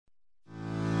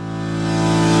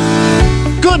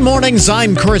Good mornings,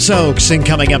 I'm Chris Oakes, and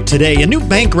coming up today, a new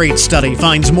Bankrate study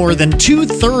finds more than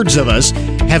 2/3 of us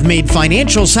have made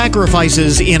financial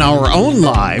sacrifices in our own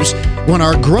lives when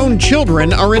our grown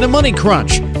children are in a money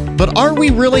crunch. But are we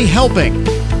really helping?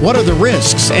 What are the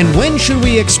risks, and when should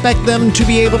we expect them to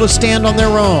be able to stand on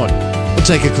their own? We'll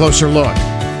take a closer look.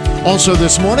 Also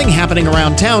this morning, happening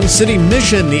around town, City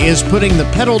Mission is putting the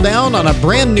pedal down on a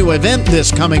brand new event this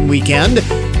coming weekend,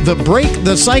 the Break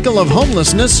the Cycle of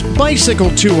Homelessness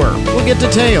Bicycle Tour. We'll get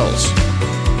details.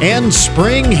 And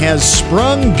Sprung has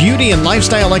sprung. Beauty and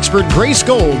lifestyle expert Grace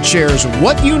Gold shares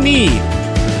what you need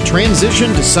to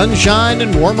transition to sunshine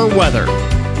and warmer weather.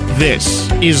 This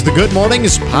is the Good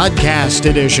Mornings Podcast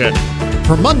Edition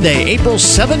for Monday, April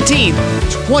 17th,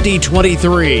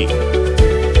 2023.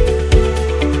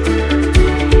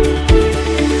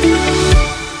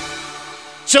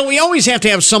 So we always have to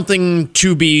have something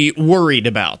to be worried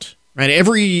about, right?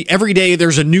 Every day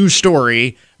there's a new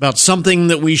story about something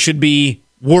that we should be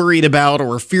worried about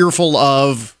or fearful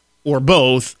of, or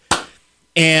both.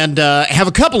 And have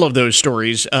a couple of those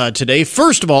stories today.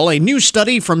 First of all, a new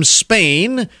study from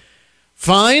Spain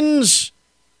finds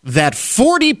that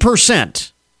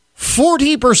 40%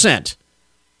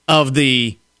 of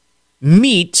the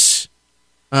meat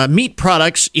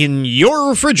products in your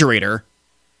refrigerator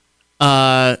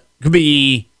could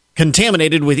be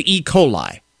contaminated with E.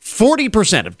 coli.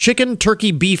 40% of chicken,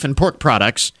 turkey, beef, and pork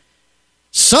products.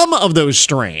 Some of those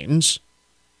strains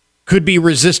could be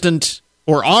resistant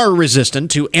or are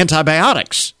resistant to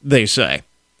antibiotics, they say.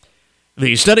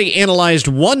 The study analyzed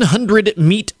 100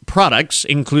 meat products,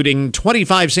 including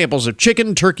 25 samples of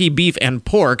chicken, turkey, beef, and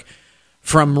pork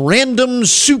from random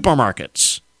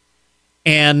supermarkets.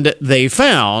 And they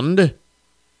found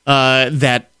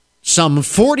that some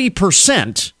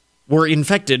 40% were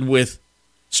infected with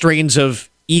strains of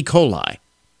E. coli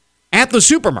at the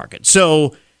supermarket.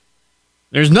 So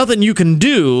there's nothing you can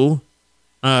do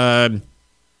to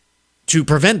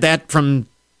prevent that from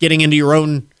getting into your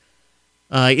own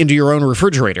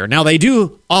refrigerator. Now, they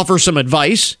do offer some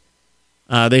advice.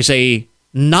 They say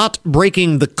not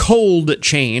breaking the cold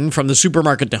chain from the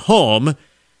supermarket to home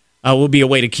will be a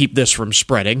way to keep this from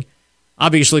spreading.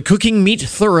 Obviously, cooking meat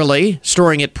thoroughly,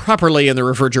 storing it properly in the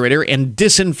refrigerator, and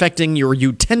disinfecting your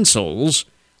utensils,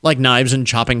 like knives and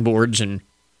chopping boards and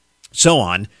so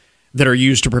on, that are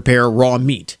used to prepare raw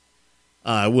meat,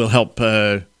 will help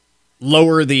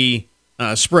lower the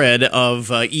spread of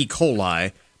E.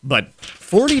 coli. But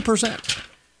 40%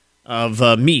 of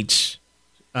meat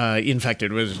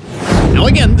infected was... Now,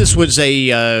 again, this was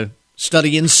a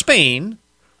study in Spain,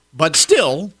 but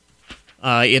still,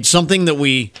 it's something that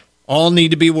we all need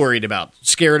to be worried about,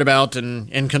 scared about,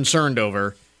 and concerned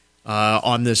over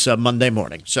on this Monday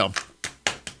morning. So,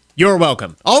 you're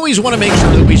welcome. Always want to make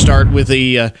sure that we start with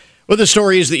the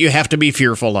stories that you have to be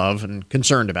fearful of and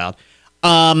concerned about.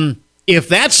 If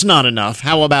that's not enough,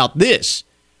 how about this?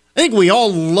 I think we all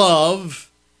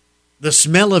love the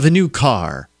smell of a new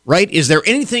car, right? Is there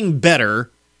anything better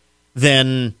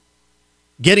than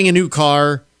getting a new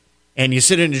car and you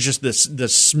sit into just the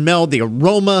smell, the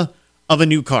aroma of a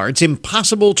new car? It's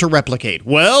impossible to replicate.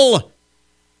 Well,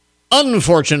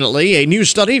 unfortunately, a new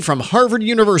study from Harvard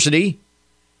University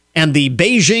and the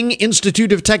Beijing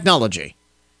Institute of Technology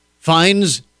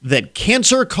finds that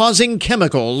cancer-causing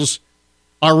chemicals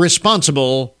are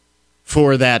responsible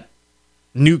for that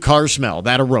new car smell,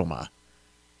 that aroma.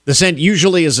 The scent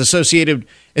usually is associated,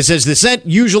 it says the scent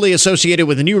usually associated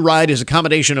with a new ride is a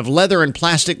combination of leather and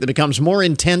plastic that becomes more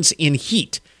intense in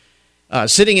heat.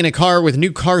 Sitting in a car with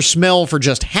new car smell for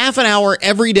just half an hour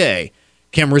every day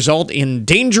can result in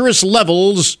dangerous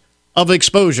levels of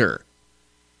exposure.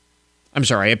 I'm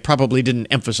sorry, I probably didn't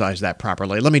emphasize that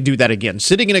properly. Let me do that again.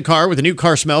 Sitting in a car with a new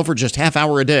car smell for just half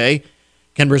hour a day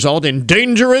can result in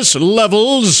dangerous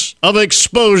levels of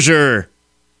exposure.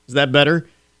 Is that better?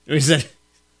 Is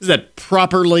that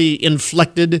properly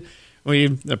inflected?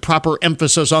 The proper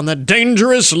emphasis on the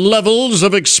dangerous levels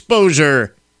of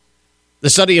exposure. The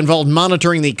study involved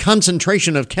monitoring the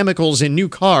concentration of chemicals in new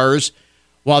cars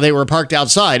while they were parked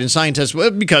outside. And scientists,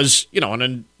 because, on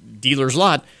a dealer's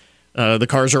lot, the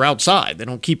cars are outside. They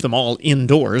don't keep them all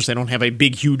indoors. They don't have a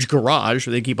big, huge garage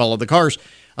where they keep all of the cars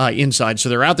inside. So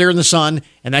they're out there in the sun,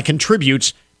 and that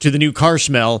contributes to the new car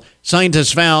smell.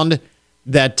 Scientists found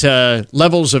that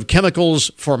levels of chemicals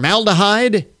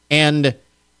formaldehyde and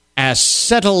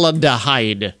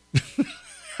acetaldehyde.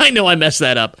 I know I messed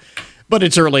that up, but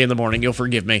it's early in the morning. You'll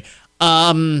forgive me.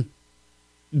 The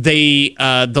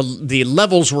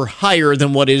levels were higher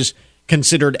than what is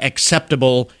considered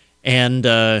acceptable and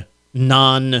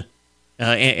not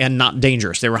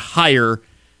dangerous. They were higher.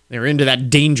 They were into that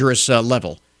dangerous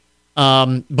level.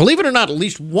 Believe it or not, at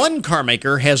least one car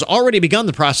maker has already begun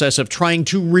the process of trying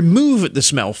to remove the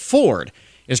smell. Ford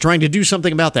is trying to do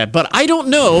something about that. But I don't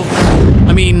know.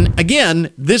 I mean,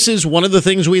 again, this is one of the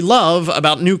things we love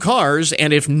about new cars.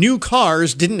 And if new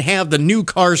cars didn't have the new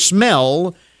car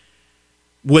smell,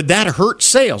 would that hurt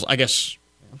sales? I guess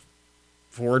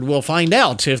Ford will find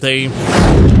out if they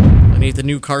need the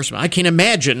new car smell. I can't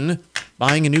imagine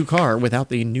buying a new car without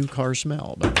the new car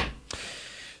smell. But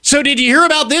so did you hear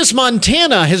about this?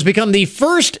 Montana has become the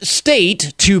first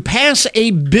state to pass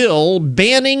a bill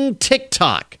banning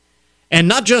TikTok. And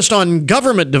not just on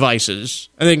government devices.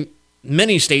 I think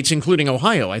many states, including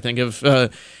Ohio, I think,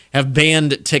 have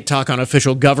banned TikTok on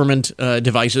official government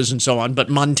devices and so on. But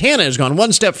Montana has gone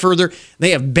one step further.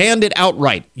 They have banned it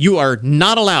outright. You are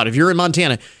not allowed, if you're in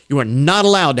Montana, you are not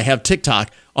allowed to have TikTok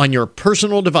on your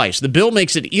personal device. The bill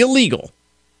makes it illegal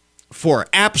for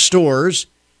app stores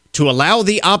to allow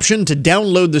the option to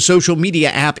download the social media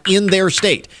app in their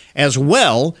state, as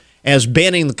well as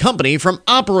banning the company from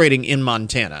operating in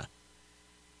Montana.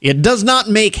 It does not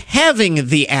make having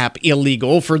the app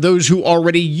illegal for those who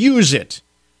already use it,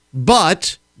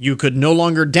 but you could no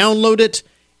longer download it,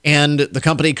 and the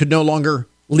company could no longer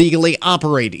legally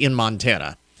operate in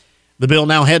Montana. The bill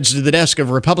now heads to the desk of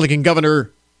Republican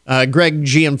Governor Greg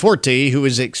Gianforte, who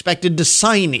is expected to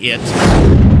sign it,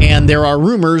 and there are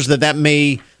rumors that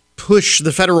may push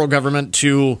the federal government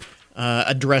to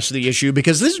address the issue,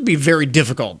 because this would be very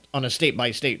difficult on a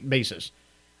state-by-state basis.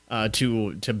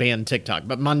 To ban TikTok.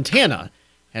 But Montana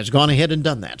has gone ahead and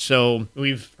done that. So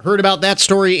we've heard about that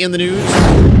story in the news.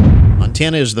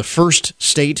 Montana is the first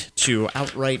state to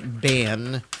outright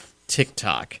ban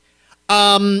TikTok.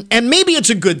 And maybe it's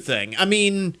a good thing. I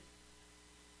mean,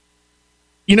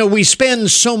 you know, we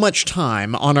spend so much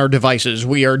time on our devices.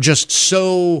 We are just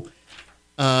so,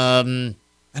 I don't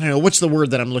know, what's the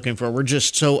word that I'm looking for? We're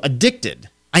just so addicted.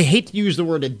 I hate to use the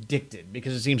word addicted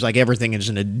because it seems like everything is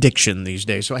an addiction these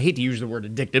days. So I hate to use the word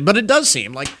addicted, but it does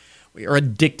seem like we are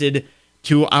addicted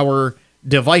to our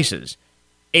devices.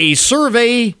 A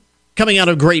survey coming out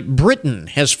of Great Britain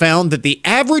has found that the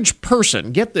average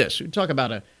person, get this, we talk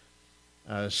about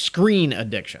a screen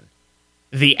addiction.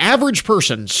 The average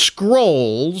person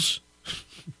scrolls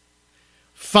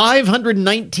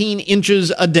 519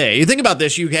 inches a day. You think about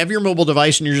this. You have your mobile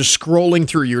device and you're just scrolling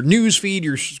through your news feed.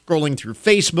 You're scrolling through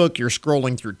Facebook. You're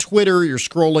scrolling through Twitter. You're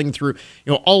scrolling through,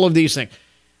 all of these things.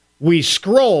 We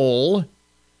scroll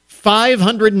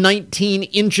 519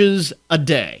 inches a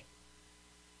day.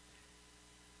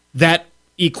 That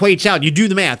equates out, you do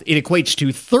the math, it equates to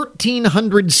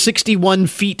 1,361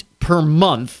 feet per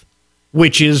month,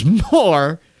 which is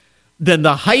more than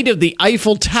the height of the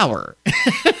Eiffel Tower.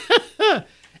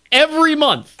 Every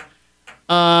month.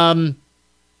 This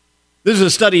is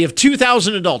a study of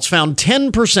 2,000 adults found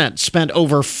 10% spent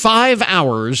over 5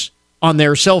 hours on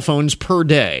their cell phones per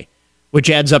day, which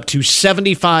adds up to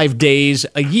 75 days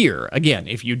a year, again,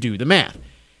 if you do the math.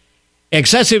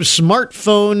 Excessive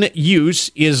smartphone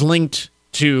use is linked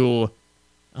to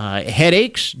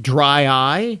headaches, dry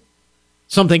eye,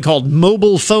 something called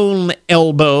mobile phone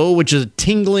elbow, which is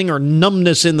tingling or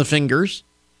numbness in the fingers.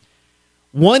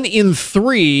 1 in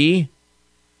 3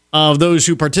 of those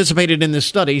who participated in this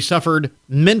study suffered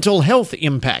mental health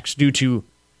impacts due to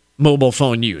mobile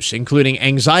phone use, including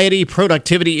anxiety,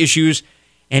 productivity issues,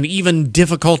 and even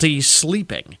difficulty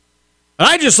sleeping. And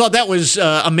I just thought that was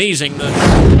amazing. The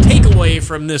takeaway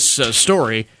from this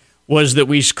story was that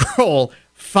we scroll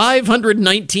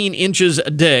 519 inches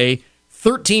a day,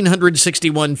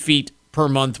 1,361 feet per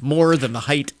month, more than the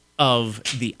height of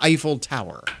the Eiffel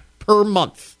Tower per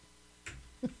month.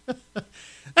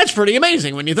 That's pretty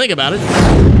amazing when you think about it.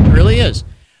 It really is.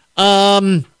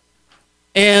 And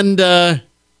by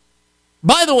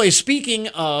the way, speaking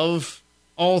of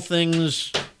all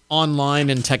things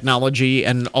online and technology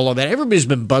and all of that, everybody's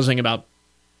been buzzing about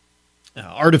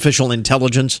artificial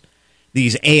intelligence,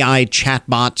 these AI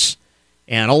chatbots,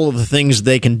 and all of the things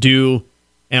they can do,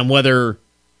 and whether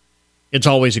it's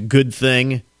always a good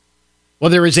thing.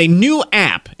 Well, there is a new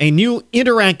app, a new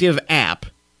interactive app,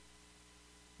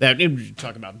 that,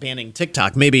 talk about banning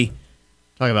TikTok, maybe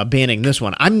talk about banning this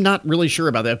one. I'm not really sure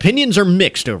about that. Opinions are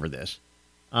mixed over this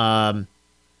in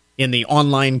the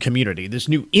online community. This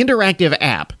new interactive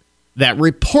app that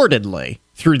reportedly,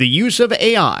 through the use of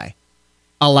AI,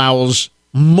 allows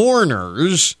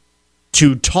mourners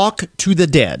to talk to the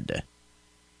dead.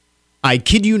 I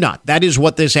kid you not. That is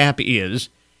what this app is.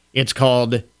 It's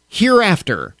called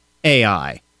Hereafter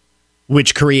AI,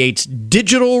 which creates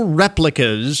digital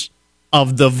replicas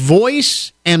of the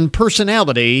voice and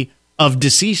personality of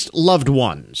deceased loved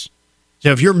ones.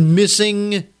 So if you're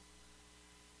missing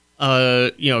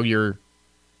your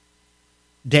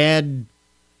dad,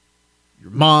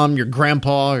 your mom, your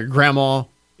grandpa, your grandma,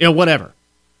 whatever.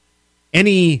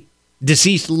 Any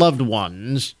deceased loved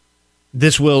ones,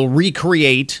 this will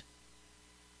recreate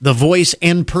the voice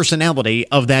and personality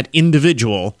of that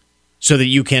individual so that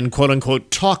you can, quote-unquote,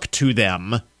 talk to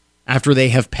them after they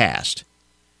have passed.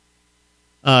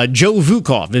 Joe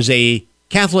Vukov is a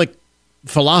Catholic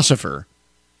philosopher,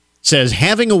 says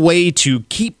having a way to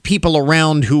keep people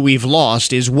around who we've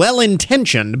lost is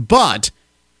well-intentioned, but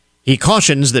he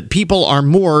cautions that people are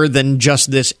more than just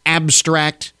this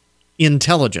abstract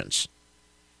intelligence.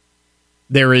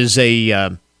 There is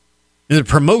the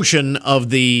promotion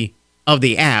of the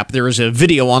app. There is a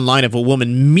video online of a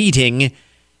woman meeting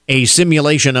a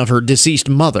simulation of her deceased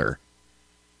mother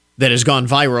that has gone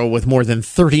viral with more than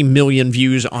 30 million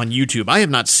views on YouTube. I have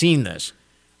not seen this,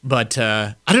 but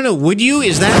I don't know. Would you?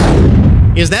 Is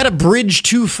that a bridge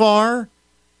too far?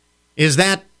 Is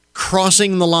that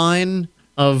crossing the line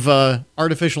of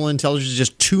artificial intelligence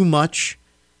just too much?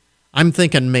 I'm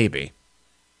thinking maybe.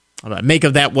 Make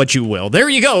of that what you will. There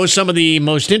you go. Some of the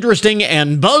most interesting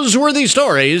and buzzworthy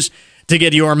stories to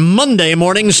get your Monday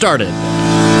morning started.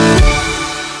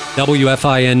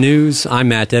 WFIN News, I'm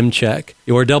Matt Demchek.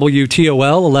 Your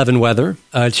WTOL 11 weather.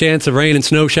 A chance of rain and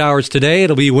snow showers today.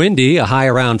 It'll be windy, a high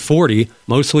around 40.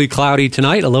 Mostly cloudy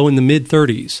tonight, a low in the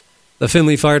mid-30s. The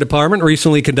Findlay Fire Department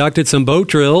recently conducted some boat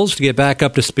drills to get back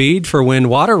up to speed for when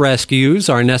water rescues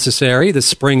are necessary this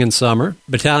spring and summer.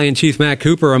 Battalion Chief Matt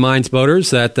Cooper reminds boaters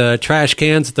that the trash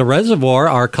cans at the reservoir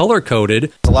are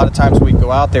color-coded. A lot of times we go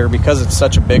out there because it's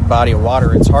such a big body of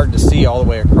water, it's hard to see all the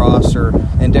way across or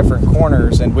in different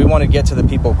corners, and we want to get to the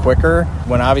people quicker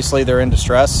when obviously they're in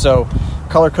distress. So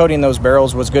color-coding those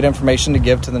barrels was good information to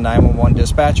give to the 911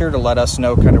 dispatcher to let us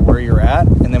know kind of where you're at,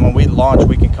 and then when we launch,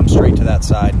 we can come straight to that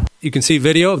side. You can see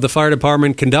video of the fire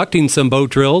department conducting some boat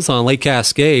drills on Lake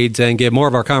Cascades and get more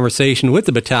of our conversation with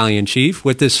the battalion chief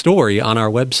with this story on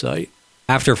our website.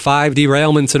 After 5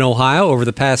 derailments in Ohio over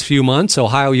the past few months,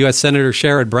 Ohio U.S. Senator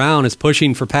Sherrod Brown is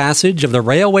pushing for passage of the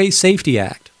Railway Safety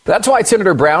Act. That's why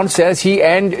Senator Brown says he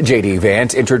and J.D.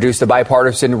 Vance introduced the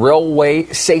bipartisan Railway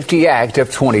Safety Act of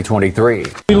 2023.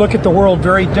 We look at the world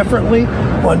very differently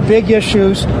on big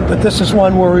issues, but this is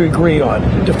one where we agree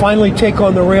on, to finally take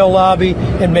on the rail lobby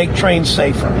and make trains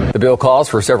safer. The bill calls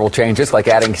for several changes, like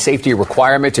adding safety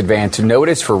requirements, advance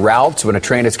notice for routes when a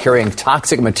train is carrying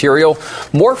toxic material,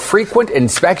 more frequent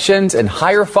inspections, and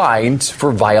higher fines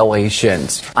for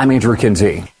violations. I'm Andrew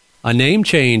Kinsey. A name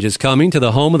change is coming to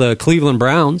the home of the Cleveland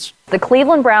Browns. The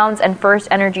Cleveland Browns and First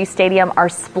Energy Stadium are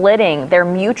splitting. They're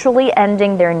mutually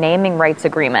ending their naming rights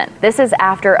agreement. This is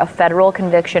after a federal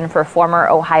conviction for former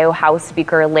Ohio House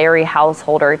Speaker Larry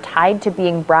Householder tied to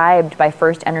being bribed by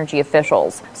First Energy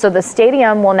officials. So the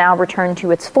stadium will now return to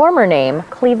its former name,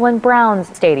 Cleveland Browns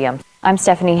Stadium. I'm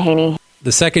Stephanie Haney.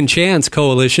 The Second Chance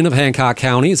Coalition of Hancock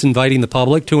County is inviting the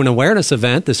public to an awareness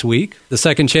event this week. The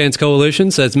Second Chance Coalition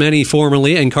says many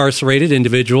formerly incarcerated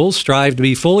individuals strive to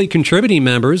be fully contributing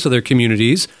members of their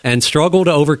communities and struggle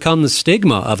to overcome the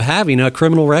stigma of having a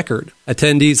criminal record.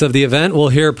 Attendees of the event will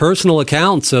hear personal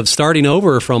accounts of starting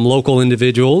over from local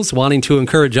individuals wanting to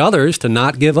encourage others to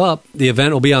not give up. The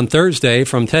event will be on Thursday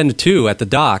from 10 to 2 at the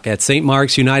Dock at St.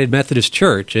 Mark's United Methodist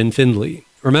Church in Findlay.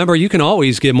 Remember, you can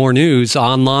always get more news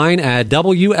online at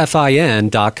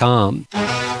WFIN.com.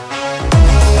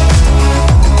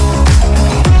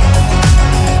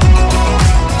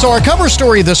 So our cover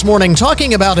story this morning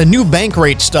talking about a new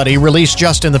Bankrate study released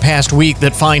just in the past week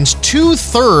that finds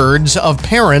 2/3 of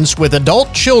parents with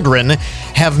adult children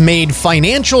have made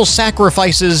financial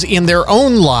sacrifices in their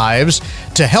own lives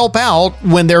to help out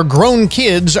when their grown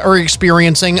kids are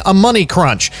experiencing a money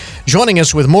crunch. Joining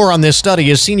us with more on this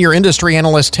study is senior industry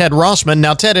analyst Ted Rossman.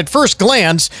 Now, Ted, at first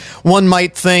glance, one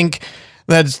might think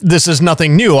that this is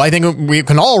nothing new. I think we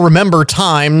can all remember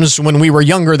times when we were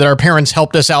younger that our parents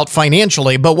helped us out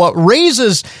financially. But what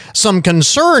raises some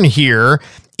concern here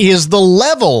is the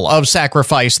level of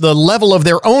sacrifice, the level of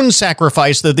their own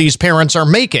sacrifice that these parents are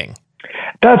making.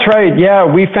 That's right. Yeah,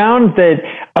 we found that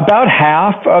about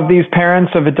half of these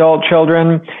parents of adult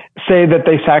children say that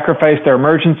they sacrifice their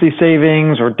emergency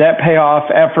savings or debt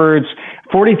payoff efforts.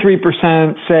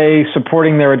 43% say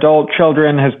supporting their adult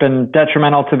children has been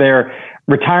detrimental to their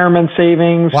retirement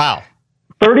savings. Wow.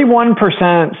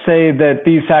 31% say that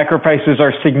these sacrifices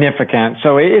are significant.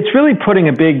 So it's really putting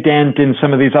a big dent in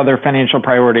some of these other financial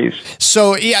priorities.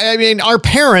 So, yeah, I mean, our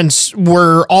parents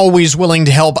were always willing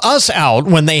to help us out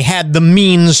when they had the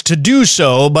means to do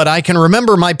so. But I can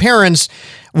remember my parents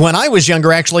when I was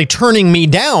younger, actually turning me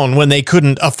down when they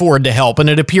couldn't afford to help. And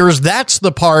it appears that's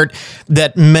the part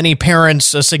that many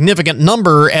parents, a significant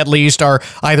number at least, are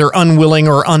either unwilling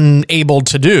or unable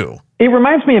to do. It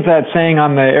reminds me of that saying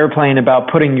on the airplane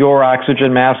about putting your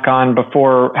oxygen mask on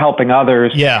before helping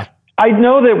others. Yeah. I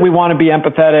know that we want to be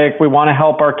empathetic, we want to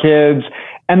help our kids,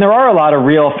 and there are a lot of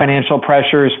real financial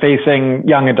pressures facing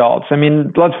young adults. I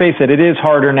mean, let's face it is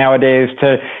harder nowadays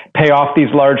to pay off these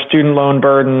large student loan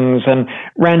burdens, and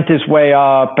rent is way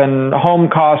up, and home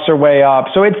costs are way up.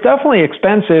 So it's definitely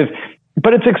expensive,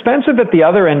 but it's expensive at the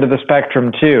other end of the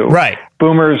spectrum too. Right.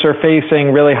 Boomers are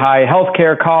facing really high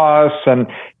healthcare costs and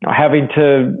having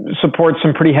to support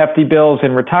some pretty hefty bills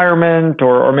in retirement,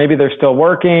 or maybe they're still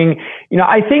working.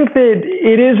 I think that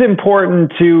it is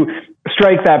important to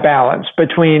strike that balance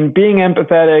between being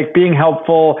empathetic, being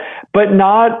helpful, but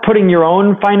not putting your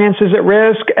own finances at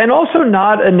risk, and also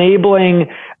not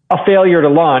enabling a failure to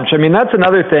launch. I mean, that's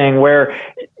another thing where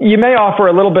you may offer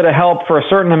a little bit of help for a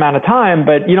certain amount of time,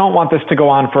 but you don't want this to go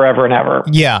on forever and ever.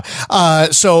 Yeah.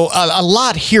 So a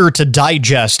lot here to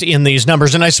digest in these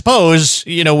numbers. And I suppose,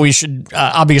 we should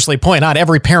obviously point out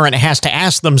every parent has to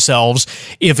ask themselves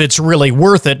if it's really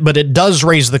worth it. But it does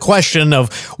raise the question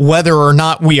of whether or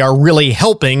not we are really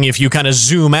helping if you kind of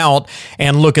zoom out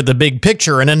and look at the big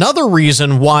picture. And another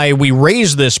reason why we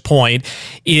raise this point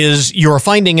is you're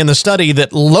finding in the study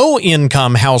that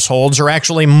low-income households are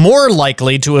actually more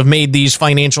likely to have made these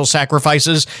financial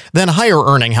sacrifices than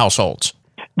higher-earning households.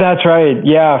 That's right.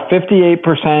 Yeah,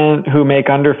 58% who make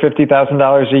under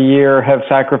 $50,000 a year have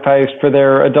sacrificed for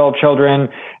their adult children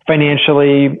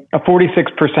financially.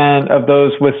 46% of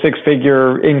those with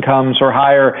six-figure incomes or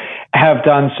higher have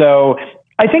done so.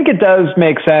 I think it does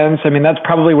make sense. I mean, that's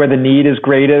probably where the need is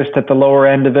greatest, at the lower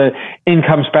end of the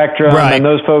income spectrum. Right. And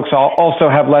those folks also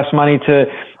have less money to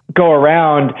go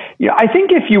around. I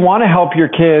think if you want to help your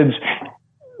kids,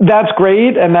 that's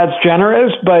great and that's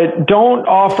generous, but don't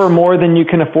offer more than you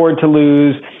can afford to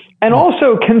lose. And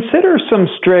also consider some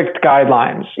strict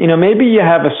guidelines. Maybe you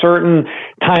have a certain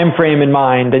time frame in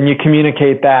mind and you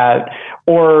communicate that,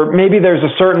 or maybe there's a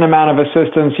certain amount of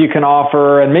assistance you can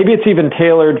offer, and maybe it's even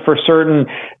tailored for certain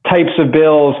types of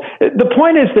bills. The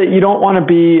point is that you don't want to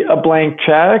be a blank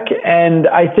check. And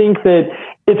I think that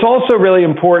it's also really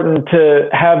important to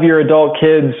have your adult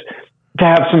kids to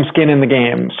have some skin in the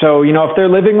game. So, if they're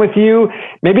living with you,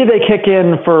 maybe they kick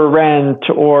in for rent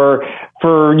or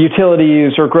for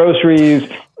utilities or groceries.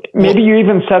 Maybe you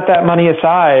even set that money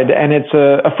aside and it's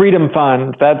a freedom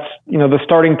fund. That's, the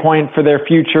starting point for their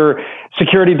future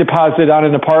security deposit on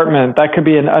an apartment. That could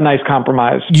be a nice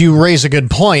compromise. You raise a good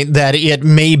point that it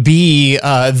may be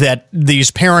that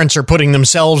these parents are putting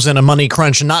themselves in a money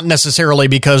crunch, not necessarily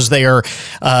because they are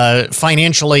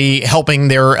financially helping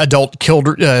their adult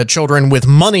children with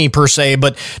money per se,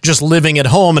 but just living at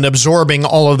home and absorbing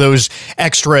all of those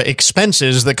extra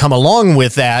expenses that come along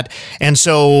with that. And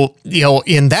so,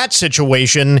 in that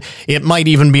situation, it might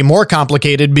even be more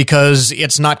complicated because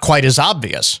it's not quite as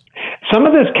obvious. Some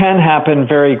of this can happen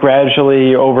very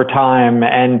gradually over time,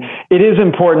 and it is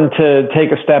important to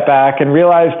take a step back and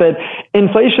realize that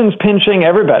inflation's pinching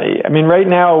everybody. I mean, right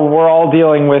now we're all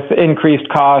dealing with increased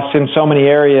costs in so many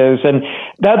areas, and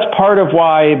that's part of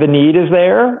why the need is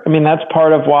there. I mean, that's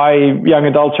part of why young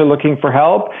adults are looking for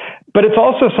help. But it's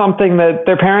also something that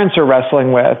their parents are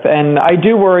wrestling with. And I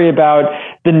do worry about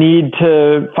the need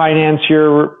to finance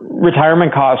your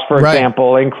retirement costs, for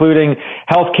example, including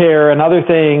healthcare and other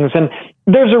things. And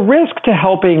there's a risk to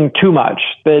helping too much,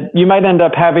 that you might end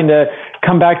up having to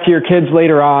come back to your kids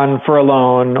later on for a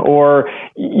loan, or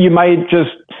you might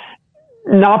just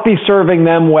not be serving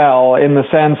them well, in the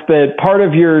sense that part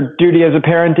of your duty as a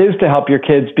parent is to help your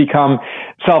kids become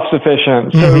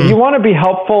self-sufficient. So you want to be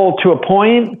helpful to a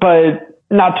point, but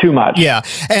not too much. Yeah.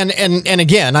 And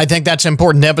again, I think that's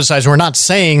important to emphasize. We're not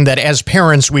saying that as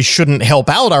parents, we shouldn't help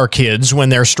out our kids when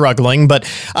they're struggling, but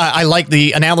I like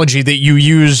the analogy that you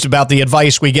used about the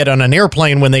advice we get on an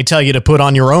airplane when they tell you to put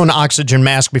on your own oxygen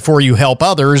mask before you help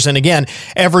others. And again,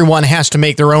 everyone has to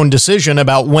make their own decision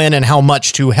about when and how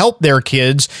much to help their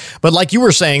kids. But like you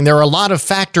were saying, there are a lot of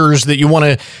factors that you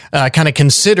want to kind of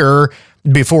consider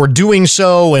before doing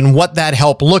so, and what that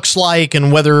help looks like,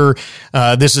 and whether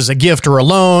this is a gift or a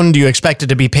loan. Do you expect it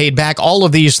to be paid back? All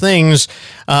of these things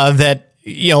that,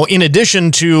 in addition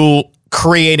to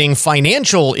creating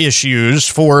financial issues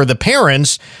for the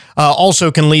parents,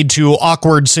 also can lead to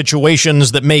awkward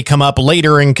situations that may come up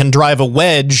later and can drive a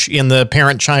wedge in the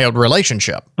parent-child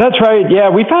relationship. That's right. Yeah,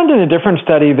 we found in a different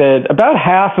study that about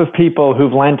half of people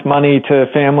who've lent money to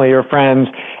family or friends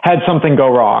had something go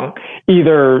wrong.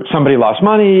 Either somebody lost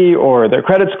money, or their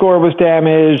credit score was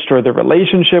damaged, or their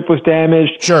relationship was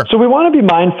damaged. Sure. So we want to be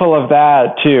mindful of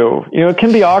that too. It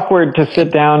can be awkward to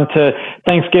sit down to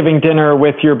Thanksgiving dinner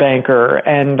with your banker,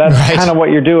 and that's kind of what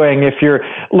you're doing if you're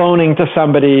loaning to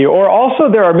somebody. Or also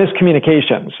there are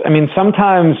miscommunications. I mean,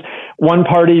 sometimes one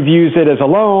party views it as a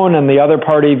loan and the other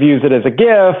party views it as a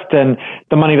gift, and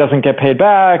the money doesn't get paid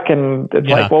back. And it's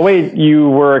like, well, wait, you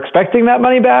were expecting that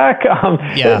money back?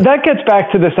 That gets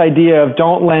back to this idea of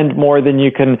don't lend more than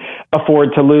you can afford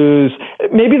to lose.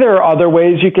 Maybe there are other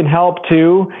ways you can help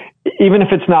too. Even if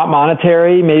it's not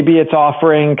monetary, maybe it's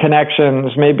offering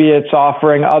connections, maybe it's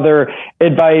offering other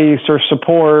advice or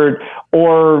support,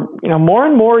 or, more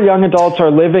and more young adults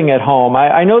are living at home.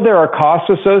 I know there are costs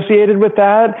associated with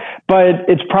that, but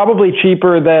it's probably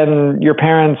cheaper than your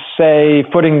parents, say,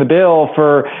 footing the bill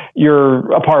for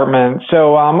your apartment.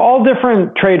 So all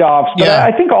different trade-offs, but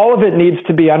I think all of it needs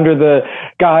to be under the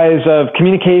guise of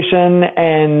communication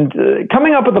and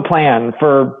coming up with a plan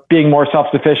for being more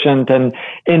self-sufficient and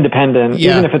independent,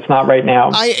 even if it's not right now.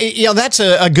 That's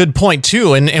a good point,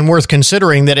 too, and worth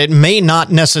considering, that it may not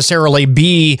necessarily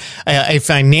be a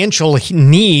financial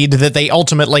need that they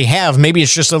ultimately have. Maybe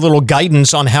it's just a little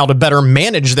guidance on how to better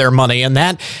manage their money, and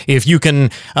that if you can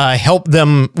help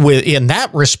them in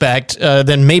that respect,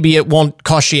 then maybe it won't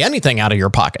cost you anything out of your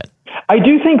pocket. I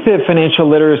do think that financial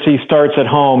literacy starts at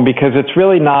home because it's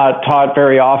really not taught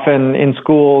very often in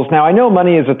schools. Now, I know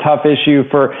money is a tough issue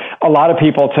for a lot of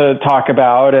people to talk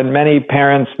about, and many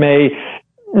parents may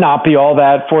not be all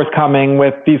that forthcoming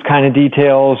with these kind of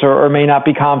details or may not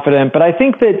be confident. But I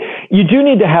think that you do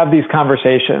need to have these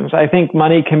conversations. I think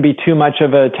money can be too much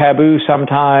of a taboo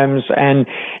sometimes. And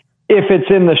if it's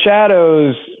in the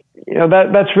shadows,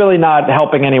 that's really not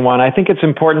helping anyone. I think it's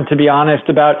important to be honest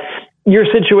about your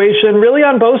situation really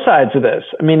on both sides of this.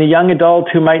 I mean, a young adult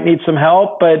who might need some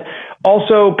help, but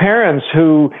also parents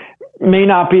who may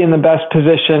not be in the best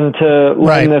position to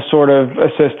lend this sort of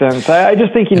assistance. I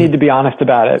just think you need to be honest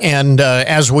about it. And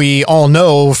as we all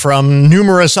know from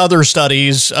numerous other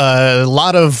studies, a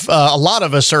lot of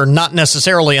us are not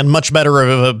necessarily in much better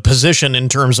of a position in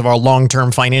terms of our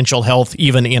long-term financial health,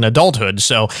 even in adulthood.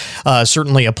 So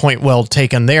certainly a point well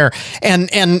taken there.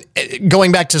 And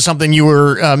going back to something you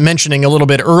were mentioning a little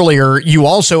bit earlier, you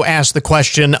also asked the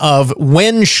question of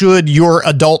when should your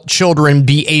adult children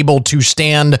be able to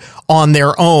stand on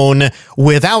their own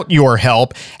without your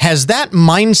help. Has that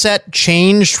mindset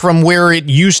changed from where it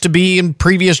used to be in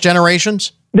previous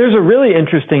generations? There's a really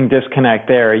interesting disconnect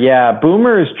there. Yeah,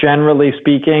 boomers, generally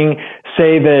speaking,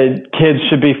 say that kids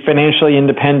should be financially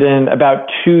independent about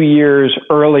 2 years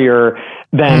earlier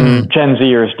than Gen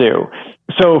Zers do.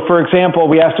 So, for example,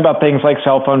 we asked about things like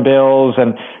cell phone bills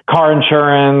and car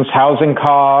insurance, housing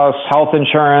costs, health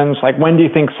insurance. Like, when do you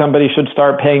think somebody should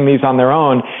start paying these on their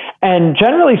own? And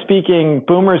generally speaking,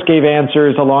 boomers gave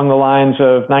answers along the lines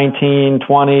of 19,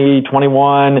 20,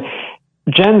 21.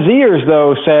 Gen Zers,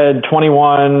 though, said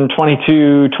 21,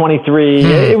 22, 23.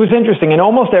 It was interesting. In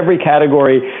almost every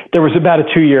category, there was about a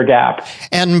 2-year gap.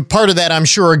 And part of that, I'm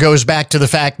sure, goes back to the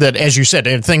fact that, as you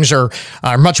said, things are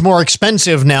much more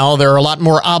expensive now. There are a lot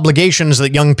more obligations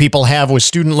that young people have with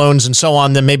student loans and so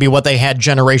on than maybe what they had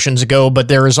generations ago. But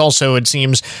there is also, it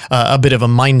seems, a bit of a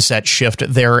mindset shift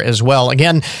there as well.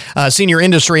 Again, senior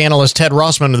industry analyst Ted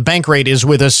Rossman of Bankrate is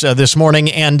with us this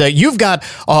morning. And you've got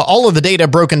all of the data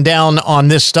broken down on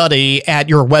this study at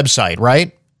your website,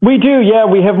 right? We do, yeah.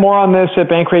 We have more on this at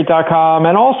Bankrate.com,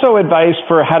 and also advice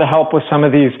for how to help with some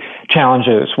of these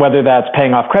challenges, whether that's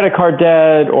paying off credit card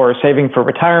debt or saving for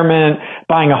retirement,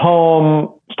 buying a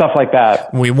home, stuff like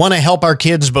that. We want to help our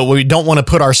kids, but we don't want to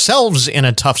put ourselves in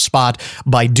a tough spot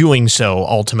by doing so,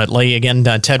 ultimately. Again,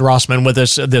 Ted Rossman with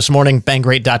us this morning,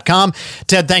 Bankrate.com.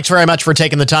 Ted, thanks very much for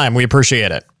taking the time. We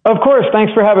appreciate it. Of course.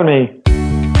 Thanks for having me.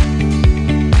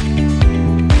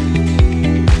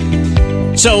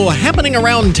 So, happening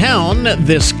around town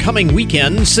this coming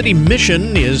weekend, City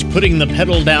Mission is putting the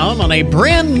pedal down on a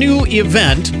brand new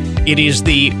event. It is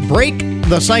the Break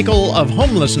the Cycle of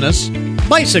Homelessness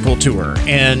bicycle tour.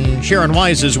 And Sharon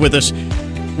Wise is with us.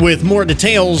 with more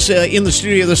details in the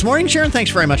studio this morning. Sharon,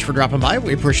 thanks very much for dropping by.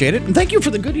 We appreciate it. And thank you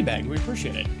for the goodie bag. We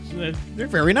appreciate it. They're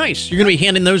very nice. You're going to be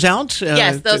handing those out?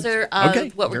 Yes, those are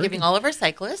what we're giving all of our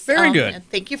cyclists. Very good. And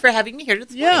thank you for having me here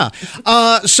this morning.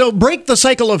 Yeah. So break the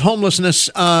cycle of homelessness.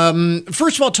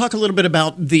 First of all, talk a little bit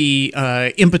about the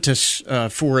impetus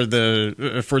for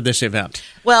this event.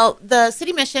 Well, the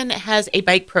City Mission has a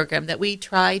bike program that we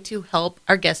try to help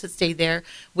our guests that stay there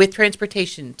with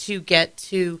transportation to get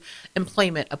to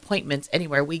employment, appointments,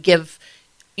 anywhere.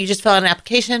 You just fill out an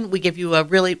application. We give you a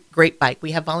really great bike.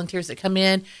 We have volunteers that come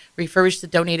in, refurbish the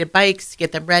donated bikes,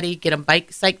 get them ready, get them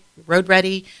road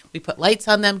ready. We put lights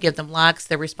on them, give them locks.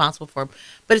 They're responsible for them.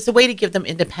 But it's a way to give them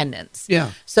independence.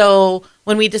 Yeah. So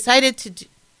when we decided to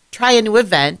try a new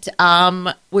event,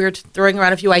 we were throwing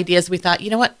around a few ideas. We thought, you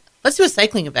know what? Let's do a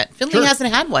cycling event. Finley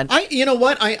hasn't had one. You know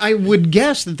what? I would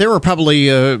guess that there are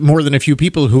probably more than a few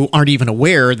people who aren't even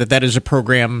aware that is a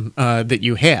program that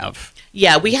you have.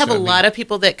 Yeah, we have a lot of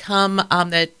people that come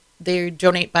that they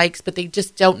donate bikes, but they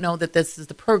just don't know that this is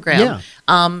the program. Yeah,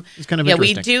 it's kind of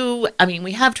interesting. We do. I mean,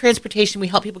 we have transportation. We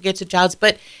help people get to jobs,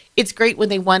 but it's great when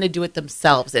they want to do it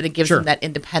themselves, and it gives them that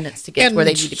independence to get to where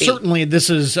they need to be. Certainly, this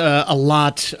is a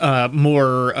lot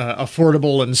more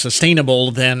affordable and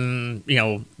sustainable than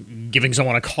giving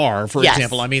someone a car, for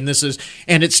example. I mean, this is,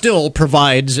 and it still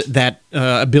provides that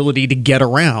ability to get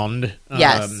around.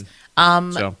 Yes.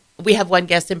 We have one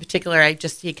guest in particular.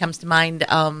 He comes to mind.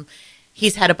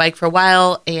 He's had a bike for a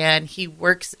while, and he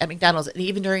works at McDonald's. And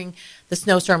even during the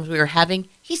snowstorms we were having,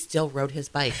 he still rode his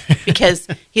bike because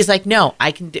he's like, "No,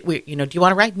 I can. Do you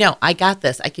want to ride? No, I got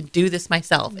this. I can do this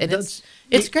myself." And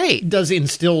it's great. It does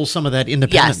instill some of that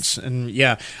independence, and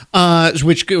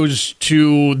which goes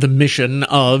to the mission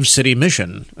of City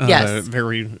Mission.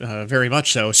 Very, very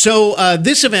much so. So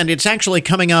this event, it's actually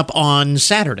coming up on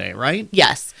Saturday, right?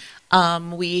 Yes.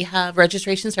 We have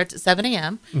registration starts at 7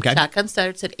 a.m. Okay. Shotgun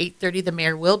starts at 8:30. The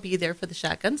mayor will be there for the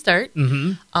shotgun start.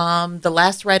 Mm-hmm. The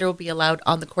last rider will be allowed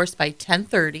on the course by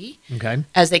 10:30. Okay.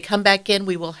 As they come back in,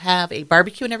 we will have a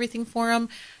barbecue and everything for them.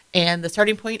 And the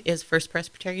starting point is First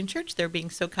Presbyterian Church. They're being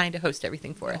so kind to host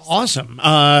everything for us. Awesome.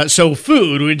 So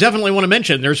food, we definitely want to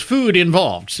mention there's food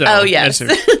involved. So oh, yes.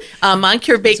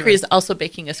 Moncure Bakery is also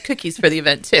baking us cookies for the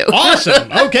event, too. Awesome.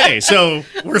 Okay, so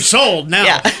we're sold now.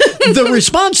 Yeah. The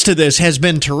response to this has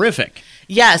been terrific.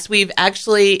 Yes,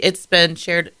 it's been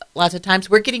shared lots of times.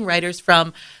 We're getting writers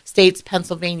from states,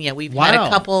 Pennsylvania. We've had a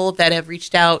couple that have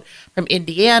reached out from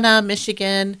Indiana,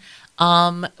 Michigan.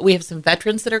 We have some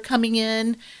veterans that are coming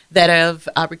in that have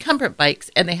recumbent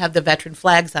bikes, and they have the veteran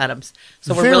flags on them.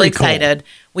 So we're really excited. Cool.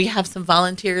 We have some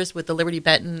volunteers with the Liberty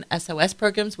Benton SOS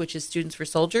programs, which is Students for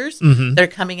Soldiers. Mm-hmm. They're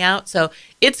coming out. So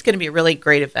it's going to be a really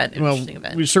great event, interesting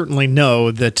event. We certainly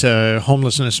know that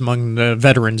homelessness among the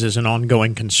veterans is an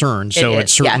ongoing concern. So it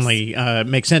certainly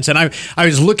makes sense. And I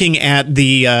was looking at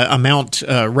the amount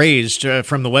raised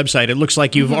from the website. It looks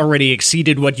like you've already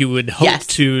exceeded what you would hope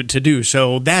to do.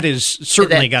 So that is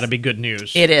certainly got to be good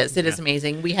news. It is. It is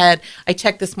amazing. I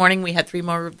checked this morning. We had 3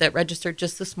 more that registered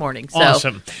just this morning. So.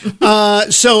 Awesome.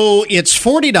 So it's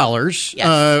 $40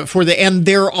 and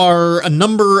there are a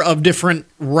number of different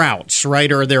routes,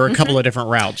 right? Or there are a couple of different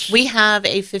routes. We have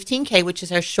a 15K, which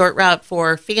is our short route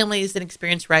for families and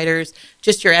experienced riders,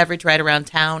 just your average ride around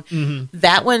town. Mm-hmm.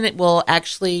 That one will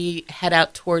actually head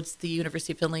out towards the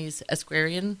University of Findlay's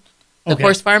Esquarian, the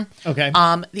horse farm. Okay.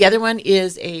 The other one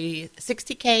is a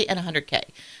 60K and 100K.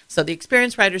 So the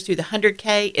experienced riders do the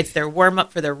 100K. It's their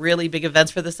warm-up for their really big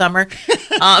events for the summer.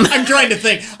 I'm trying to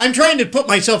think. I'm trying to put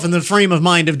myself in the frame of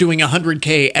mind of doing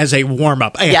 100K as a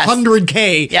warm-up.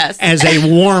 100K as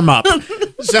a warm-up.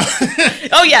 So,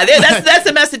 oh, yeah. That's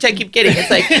the message I keep getting.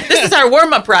 It's like, this is our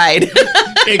warm-up ride.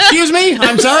 Excuse me?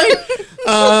 I'm sorry?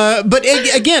 But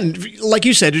again, like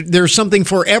you said, there's something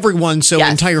for everyone, so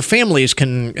entire families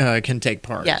can take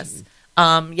part. Yes.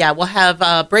 We'll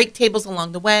have break tables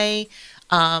along the way.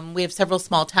 We have several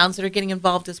small towns that are getting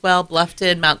involved as well.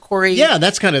 Bluffton, Mount Corey. Yeah,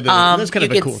 that's kind of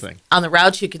a cool thing. On the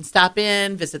routes, you can stop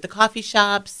in, visit the coffee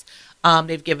shops.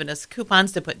 They've given us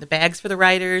coupons to put in the bags for the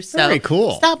riders. So very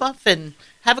cool. Stop off and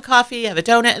have a coffee, have a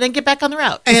donut, and then get back on the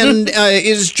route. And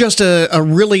is just a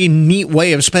really neat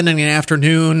way of spending an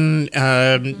afternoon,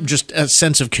 just a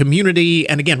sense of community,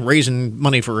 and again, raising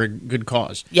money for a good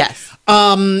cause. Yes.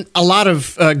 A lot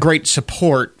of great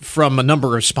support from a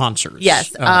number of sponsors.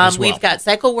 Yes. As well. We've got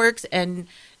CycleWorks and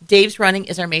Dave's Running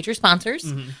is our major sponsors.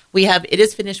 Mm-hmm. We have It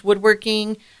Is Finished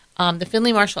Woodworking, the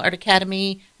Findlay Martial Art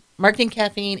Academy, Marketing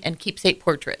Caffeine, and Keepsake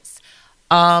Portraits.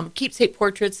 Keepsake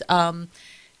Portraits,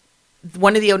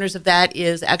 one of the owners of that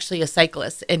is actually a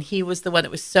cyclist, and he was the one that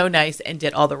was so nice and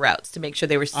did all the routes to make sure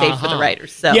they were safe for the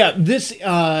riders. So yeah,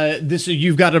 this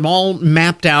you've got them all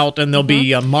mapped out, and they'll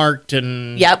be marked.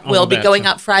 And yep, we'll be going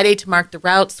out out Friday to mark the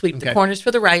routes, sweep the corners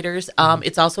for the riders.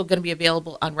 It's also going to be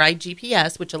available on Ride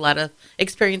GPS, which a lot of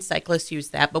experienced cyclists use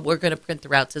that, but we're going to print the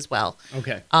routes as well.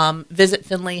 Okay. Visit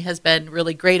Finley has been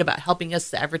really great about helping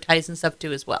us advertise and stuff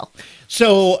too as well.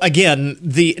 So again,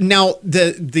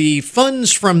 the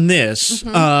funds from this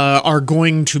are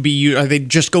going to be, are they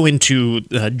just go into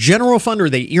general fund, or are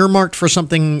they earmarked for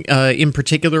something in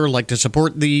particular, like to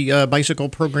support the bicycle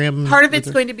program? Part of it's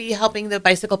going to be helping the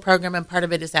bicycle program, and part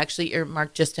of it is actually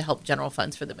earmarked just to help general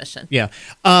funds for the mission. Yeah.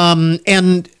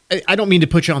 And I don't mean to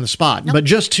put you on the spot, but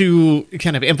just to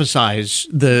kind of emphasize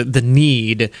the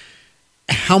need,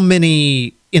 how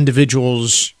many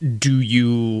individuals do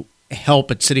you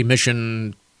help at City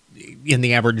Mission in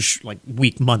the average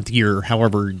week, month, year,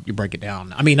 however you break it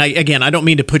down? I mean, I don't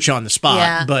mean to put you on the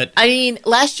spot, but I mean,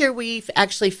 last year we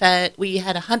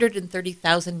had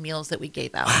 130,000 meals that we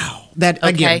gave out. Wow. That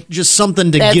again, just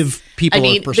something to give people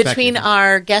a perspective. Between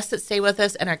our guests that stay with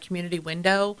us and our community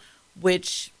window,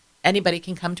 which anybody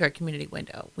can come to our community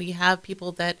window. We have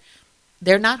people that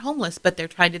they're not homeless, but they're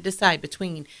trying to decide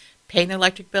between paying their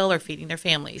electric bill or feeding their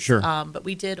families. Sure. But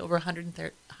we did over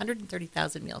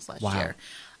 130,000 meals last Wow. year.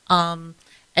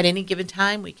 At any given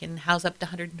time, we can house up to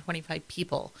 125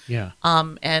 people. Yeah.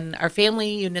 And our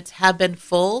family units have been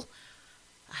full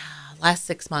last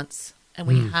 6 months. And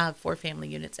we have 4 family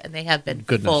units, and they have been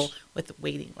full with the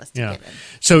waiting list to get in.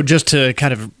 So just to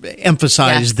kind of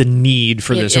emphasize the need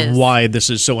for this and why this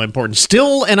is so important.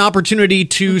 Still an opportunity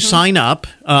to sign up.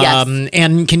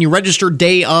 And can you register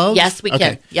day of? Yes, we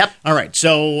can. Yep. All right.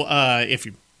 So if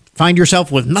you find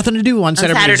yourself with nothing to do on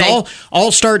Saturday.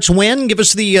 All starts when? Give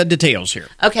us the details here.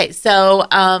 Okay, so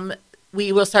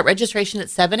we will start registration at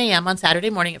 7 a.m. on Saturday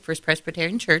morning at First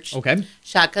Presbyterian Church. Okay.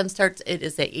 Shotgun starts, it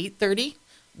is at 8:30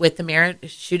 with the mayor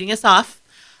shooting us off.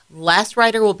 Last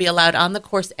rider will be allowed on the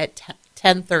course at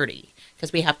 10:30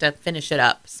 because we have to finish it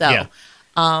up. So,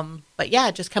 but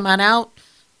yeah, just come on out.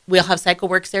 We'll have Cycle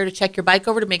Works there to check your bike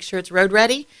over to make sure it's road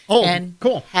ready. Oh, and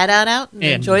cool. Head on out and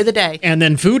enjoy the day. And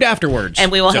then food afterwards. And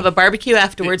we will have a barbecue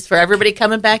afterwards for everybody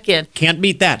coming back in. Can't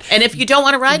beat that. And if you don't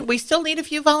want to ride, we still need a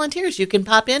few volunteers. You can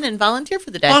pop in and volunteer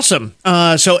for the day. Awesome.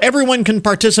 So everyone can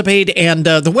participate, and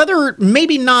the weather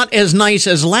maybe not as nice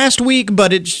as last week,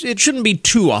 but it shouldn't be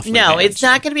too awful. No, it's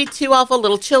not going to be too awful. A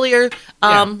little chillier.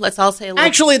 Let's all say a little.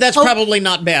 Actually, that's probably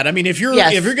not bad. I mean, if you're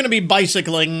going to be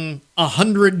bicycling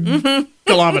 100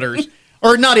 kilometers.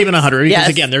 Or not even 100, because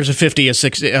again, there's a 50, a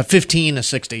 60, a 15, a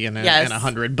 60, and a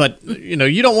 100. But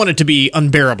you don't want it to be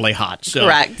unbearably hot. So,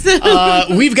 correct.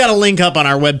 We've got a link up on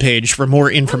our webpage for more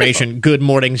information.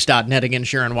 Goodmornings.net. Again,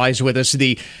 Sharon Wise with us.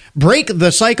 The Break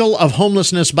the Cycle of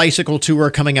Homelessness bicycle tour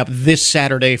coming up this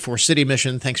Saturday for City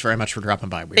Mission. Thanks very much for dropping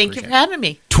by. Thank you for having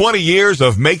me. 20 years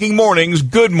of making mornings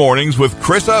good mornings with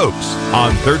Chris Oakes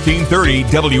on 1330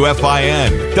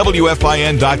 WFIN,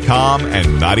 WFIN.com, and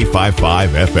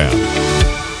 95.5 FM.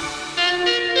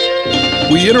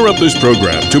 We interrupt this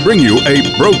program to bring you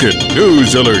a broken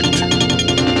news alert.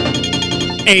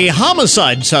 A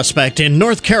homicide suspect in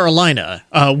North Carolina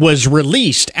was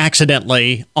released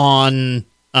accidentally on,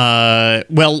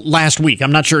 last week.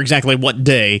 I'm not sure exactly what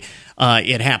day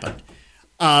it happened.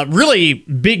 Really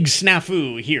big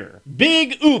snafu here.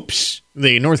 Big oops.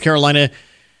 The North Carolina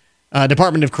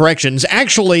Department of Corrections.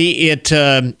 Actually, it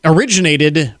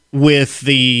originated with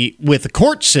the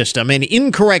court system. An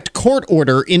incorrect court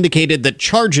order indicated that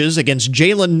charges against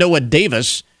Jalen Noah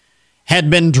Davis had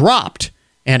been dropped,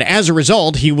 and as a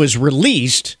result, he was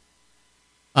released.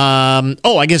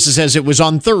 I guess it says it was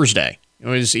on Thursday.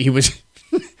 An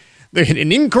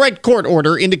incorrect court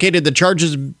order indicated the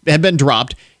charges had been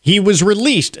dropped. He was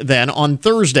released then on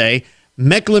Thursday.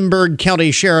 Mecklenburg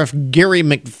County Sheriff Gary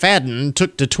McFadden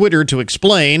took to Twitter to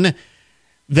explain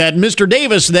that Mr.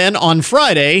 Davis then, on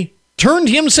Friday, turned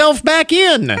himself back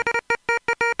in.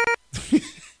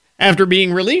 After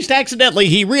being released accidentally,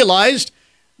 he realized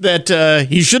that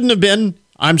he shouldn't have been.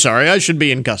 I'm sorry, I should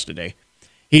be in custody.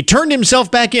 He turned himself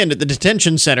back in at the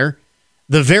detention center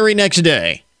the very next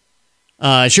day.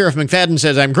 Sheriff McFadden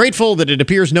says, I'm grateful that it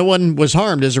appears no one was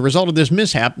harmed as a result of this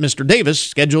mishap. Mr. Davis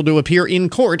scheduled to appear in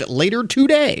court later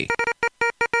today.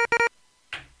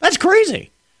 That's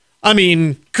crazy. I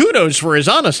mean, kudos for his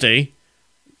honesty.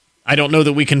 I don't know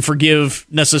that we can forgive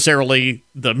necessarily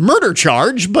the murder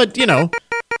charge, but,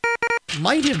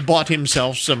 might have bought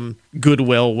himself some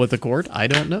goodwill with the court. I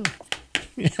don't know.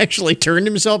 He actually turned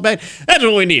himself back. That's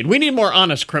what we need. We need more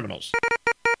honest criminals.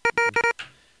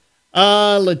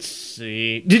 Let's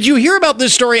see. Did you hear about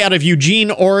this story out of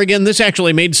Eugene, Oregon? This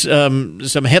actually made some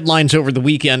headlines over the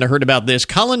weekend. I heard about this.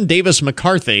 Colin Davis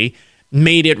McCarthy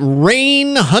made it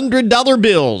rain $100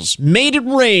 bills. Made it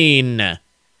rain.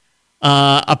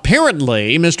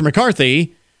 Apparently, Mr.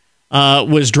 McCarthy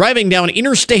was driving down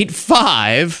Interstate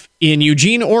 5 in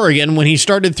Eugene, Oregon, when he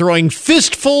started throwing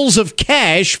fistfuls of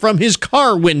cash from his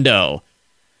car window.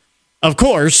 Of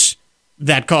course,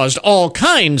 that caused all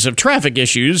kinds of traffic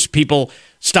issues, people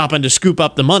stopping to scoop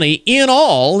up the money. In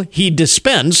all, he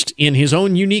dispensed, in his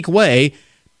own unique way,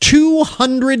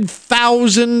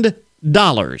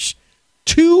 $200,000.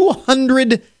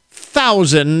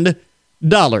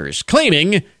 $200,000,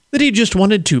 claiming that he just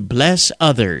wanted to bless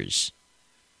others.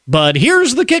 But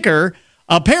here's the kicker.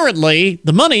 Apparently,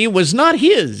 the money was not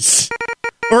his.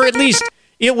 Or at least,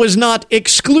 it was not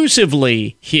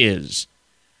exclusively his.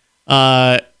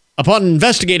 Upon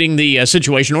investigating the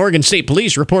situation, Oregon State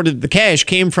Police reported the cash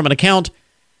came from an account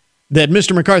that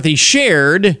Mr. McCarthy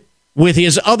shared with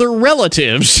his other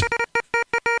relatives.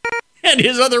 And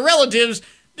his other relatives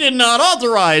did not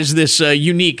authorize this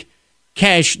unique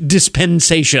cash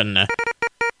dispensation.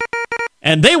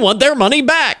 And they want their money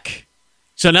back.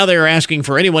 So now they're asking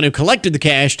for anyone who collected the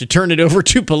cash to turn it over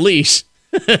to police.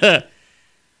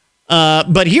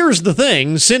 But here's the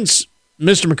thing. Since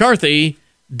Mr. McCarthy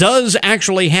does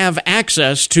actually have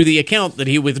access to the account that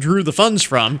he withdrew the funds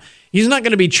from, he's not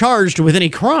going to be charged with any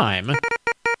crime.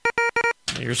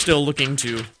 You're still looking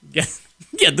to get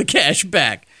the cash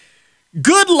back.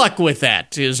 Good luck with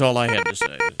that, is all I have to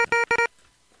say.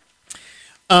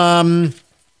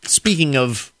 Speaking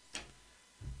of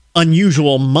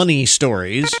unusual money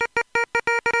stories,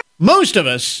 most of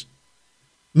us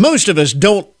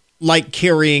don't like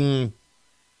carrying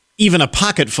even a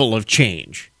pocket full of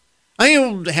change. I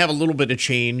have a little bit of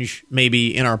change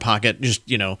maybe in our pocket, just,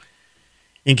 in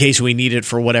case we need it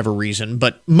for whatever reason.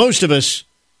 But most of us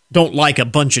don't like a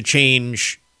bunch of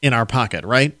change in our pocket,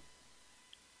 right?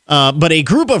 But a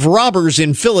group of robbers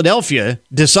in Philadelphia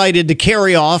decided to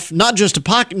carry off not just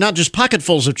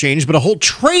pocketfuls of change, but a whole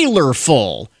trailer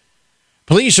full.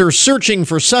 Police are searching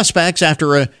for suspects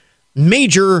after a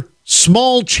major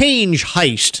small change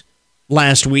heist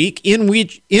last week, in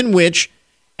which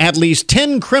at least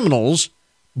 10 criminals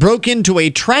broke into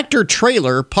a tractor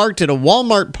trailer parked at a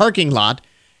Walmart parking lot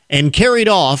and carried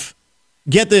off,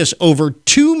 get this, over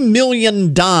 2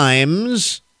 million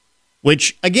dimes,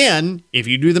 which, again, if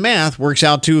you do the math, works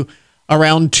out to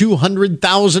around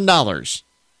 $200,000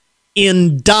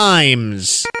 in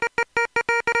dimes.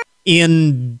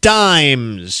 In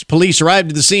dimes. Police arrived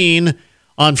at the scene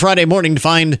on Friday morning to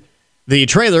find the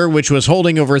trailer, which was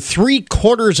holding over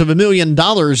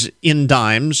 $750,000 in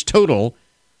dimes total,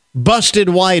 busted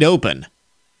wide open.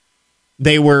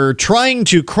 They were trying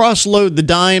to cross-load the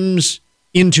dimes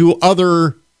into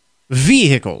other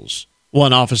vehicles,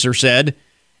 one officer said,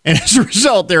 and as a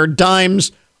result, there are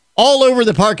dimes all over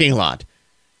the parking lot.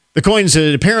 The coins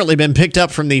had apparently been picked up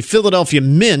from the Philadelphia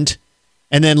Mint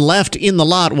and then left in the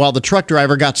lot while the truck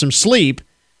driver got some sleep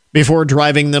before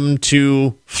driving them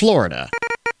to Florida.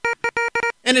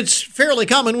 And it's fairly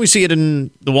common. We see it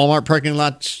in the Walmart parking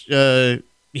lots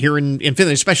here in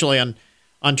Philly, especially on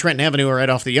Trenton Avenue or right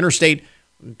off the interstate.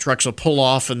 Trucks will pull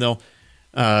off and they'll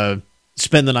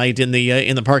spend the night in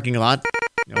the parking lot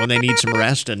when they need some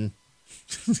rest. And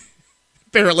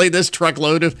apparently this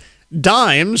truckload of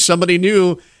dimes, somebody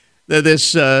knew that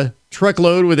this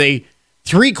truckload with a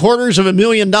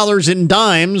 $750,000 in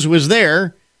dimes was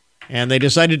there, and they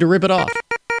decided to rip it off.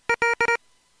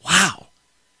 Wow.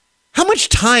 How much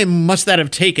time must that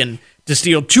have taken to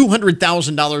steal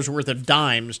 $200,000 worth of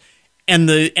dimes, and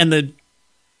the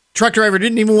truck driver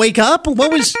didn't even wake up?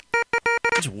 What was...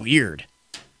 That's weird.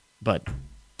 But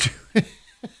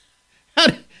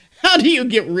how do you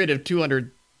get rid of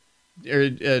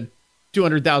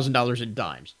 $200,000 in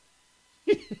dimes?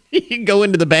 You can go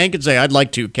into the bank and say, I'd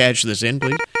like to cash this in,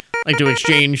 please. I'd like to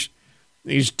exchange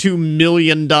these 2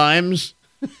 million dimes.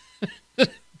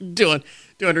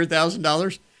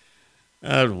 $200,000.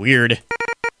 Weird.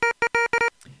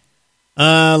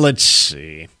 Let's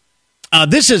see.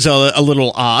 This is a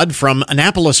little odd from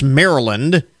Annapolis,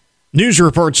 Maryland. News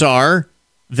reports are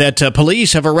that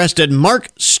police have arrested Mark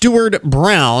Stewart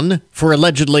Brown for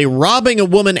allegedly robbing a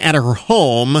woman at her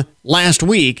home last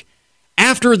week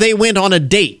after they went on a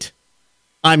date.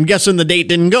 I'm guessing the date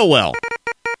didn't go well.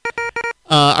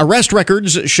 Arrest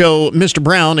records show Mr.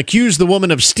 Brown accused the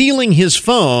woman of stealing his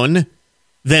phone,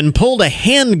 then pulled a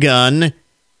handgun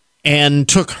and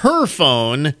took her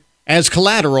phone as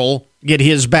collateral to get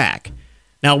his back.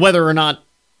 Now, whether or not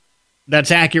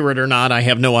that's accurate or not, I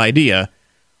have no idea.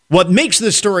 What makes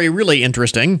this story really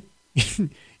interesting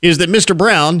is that Mr.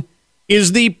 Brown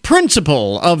is the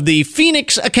principal of the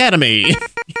Phoenix Academy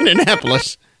in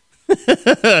Annapolis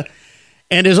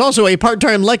and is also a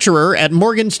part-time lecturer at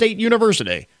Morgan State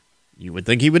University. You would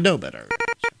think he would know better.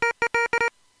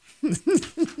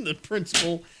 The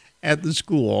principal at the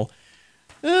school.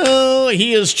 Oh,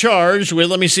 he is charged with,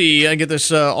 let me see, I get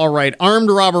this all right, armed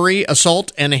robbery,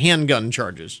 assault, and handgun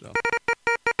charges. So.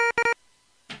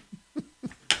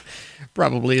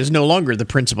 Probably is no longer the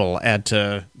principal at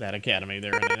that academy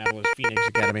there in Annapolis, Phoenix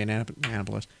Academy in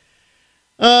Annapolis.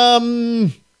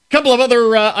 Couple of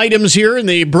other items here in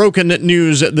the broken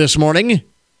news this morning.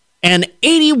 An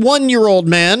 81-year-old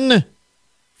man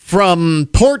from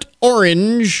Port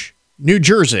Orange, New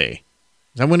Jersey,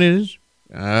 is that what it is?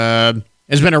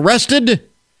 Has been arrested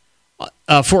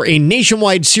for a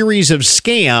nationwide series of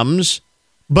scams,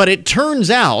 but it turns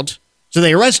out, so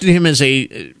they arrested him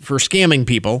for scamming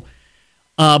people,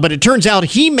 but it turns out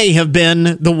he may have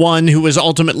been the one who was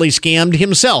ultimately scammed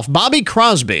himself. Bobby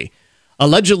Crosby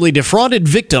allegedly defrauded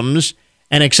victims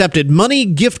and accepted money,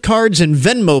 gift cards, and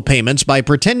Venmo payments by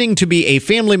pretending to be a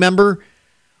family member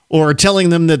or telling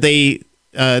them that they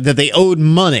owed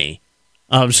money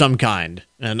of some kind,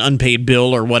 an unpaid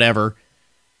bill or whatever.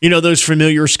 You know, those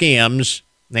familiar scams.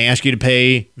 They ask you to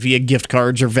pay via gift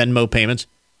cards or Venmo payments.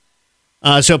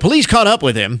 So police caught up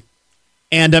with him,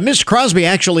 and Mr. Crosby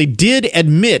actually did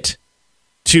admit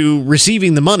to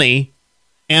receiving the money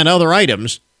and other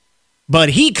items, but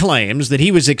he claims that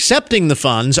he was accepting the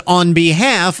funds on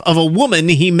behalf of a woman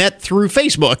he met through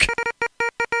Facebook.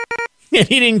 And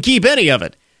he didn't keep any of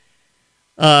it.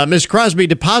 Mr. Crosby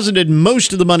deposited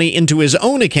most of the money into his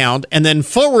own account and then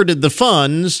forwarded the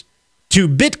funds to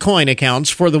Bitcoin accounts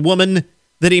for the woman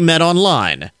that he met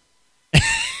online.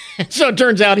 So it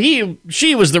turns out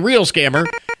she was the real scammer,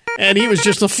 and he was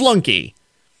just a flunky.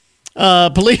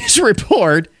 Police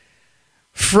report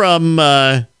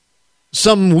from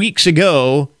some weeks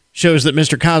ago shows that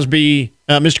Mr.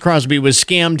 Crosby was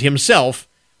scammed himself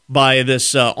by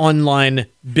this online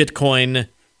Bitcoin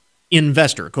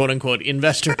investor, quote-unquote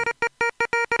investor.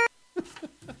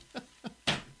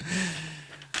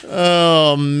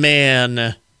 Oh,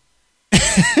 man.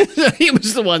 He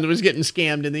was the one that was getting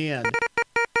scammed in the end.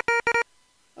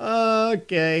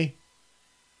 Okay.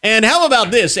 And how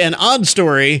about this? An odd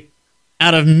story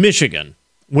out of Michigan,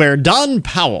 where Don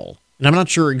Powell, and I'm not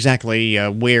sure exactly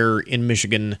where in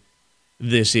Michigan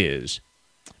this is,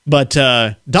 but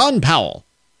Don Powell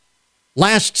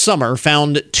last summer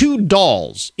found 2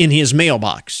 dolls in his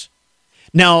mailbox.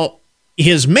 Now,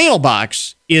 his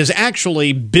mailbox is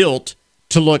actually built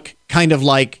to look kind of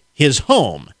like his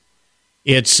home.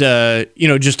 It's, it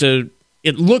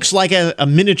looks like a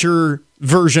miniature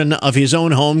version of his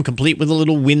own home, complete with the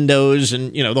little windows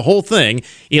and, the whole thing.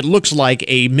 It looks like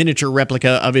a miniature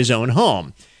replica of his own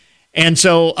home. And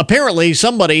so apparently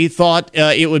somebody thought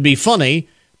it would be funny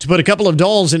to put a couple of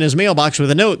dolls in his mailbox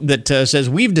with a note that says,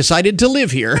 "We've decided to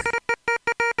live here."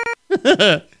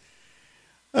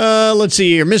 Let's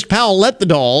see here. Mr. Powell let the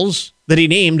dolls that he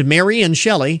named Mary and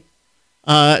Shelley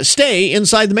stay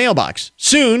inside the mailbox.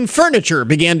 Soon, furniture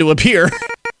began to appear.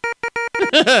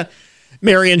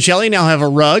 Mary and Shelley now have a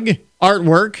rug,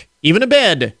 artwork, even a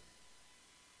bed.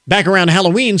 Back around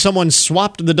Halloween, someone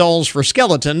swapped the dolls for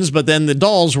skeletons, but then the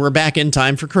dolls were back in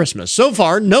time for Christmas. So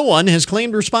far, no one has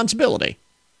claimed responsibility.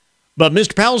 But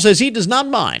Mr. Powell says he does not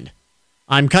mind.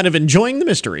 "I'm kind of enjoying the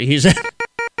mystery," he said.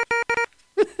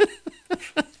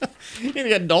 He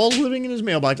got dolls living in his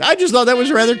mailbox. I just thought that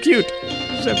was rather cute.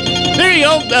 So, there you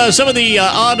go. Some of the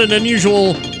odd and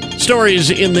unusual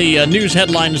stories in the news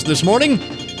headlines this morning.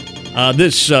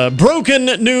 This broken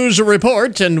news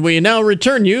report, and we now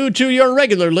return you to your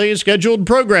regularly scheduled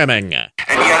programming. And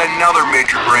yet another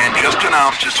major brand just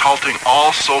announced it's halting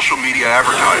all social media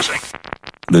advertising.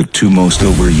 The 2 most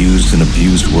overused and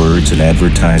abused words in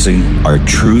advertising are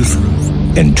truth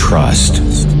and trust.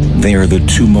 They are the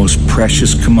 2 most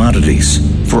precious commodities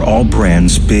for all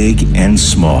brands, big and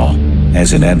small.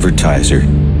 As an advertiser,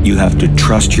 you have to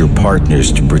trust your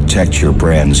partners to protect your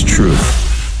brand's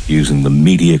truth, using the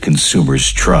media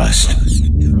consumers trust.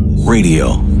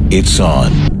 Radio, it's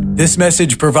on. This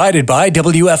message provided by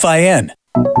WFIN.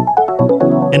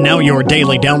 And now your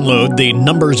daily download, the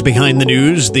numbers behind the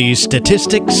news, the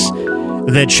statistics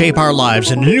that shape our lives.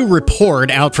 And a new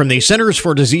report out from the Centers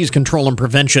for Disease Control and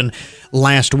Prevention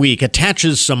last week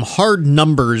attaches some hard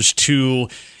numbers to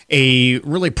a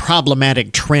really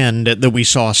problematic trend that we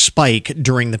saw spike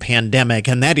during the pandemic,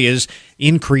 and that is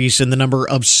increase in the number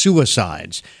of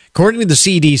suicides. According to the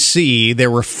CDC,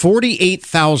 there were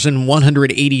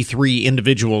 48,183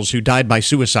 individuals who died by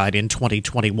suicide in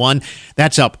 2021.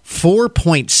 That's up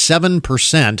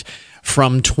 4.7%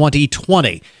 from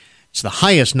 2020. It's the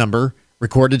highest number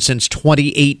recorded since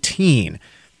 2018.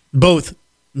 Both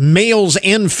males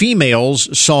and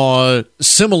females saw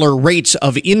similar rates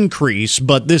of increase,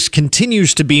 but this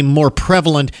continues to be more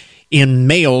prevalent in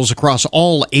males across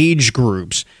all age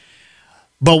groups.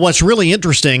 But what's really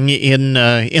interesting in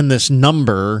this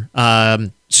number,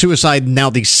 suicide now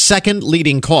the second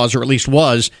leading cause, or at least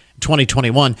was in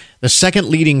 2021, the second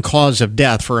leading cause of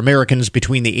death for Americans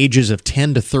between the ages of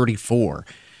 10 to 34.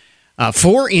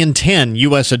 4 in 10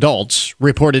 U.S. adults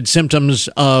reported symptoms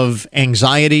of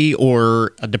anxiety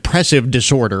or a depressive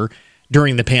disorder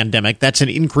during the pandemic. That's an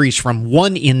increase from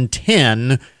 1 in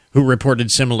 10 who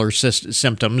reported similar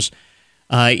symptoms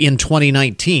in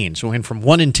 2019. So we went from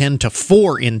 1 in 10 to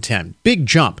 4 in 10. Big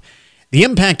jump. The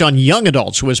impact on young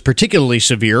adults was particularly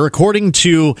severe. According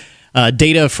to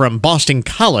data from Boston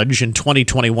College in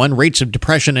 2021, rates of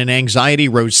depression and anxiety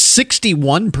rose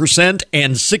 61%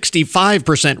 and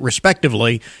 65%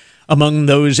 respectively among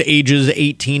those ages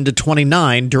 18 to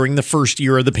 29 during the first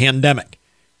year of the pandemic.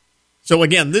 So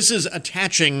again, this is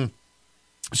attaching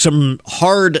some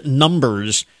hard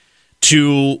numbers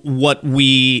to what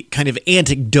we kind of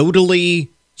anecdotally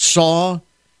saw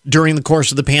during the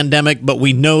course of the pandemic, but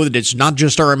we know that it's not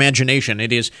just our imagination.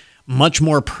 It is much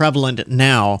more prevalent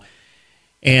now.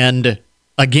 And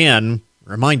again,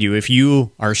 remind you, if you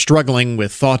are struggling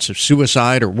with thoughts of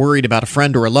suicide or worried about a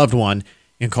friend or a loved one,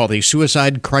 you can call the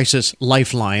Suicide Crisis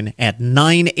Lifeline at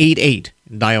 988.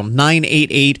 Dial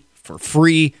 988 for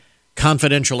free,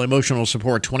 confidential emotional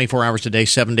support 24 hours a day,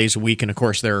 7 days a week. And of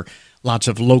course, there are lots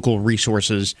of local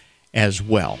resources as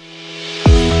well.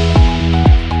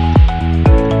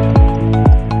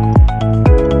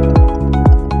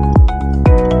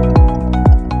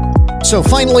 So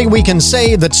finally, we can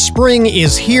say that spring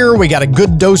is here. We got a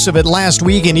good dose of it last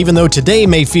week, and even though today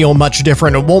may feel much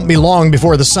different, it won't be long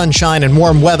before the sunshine and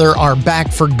warm weather are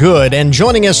back for good. And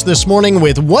joining us this morning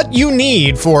with what you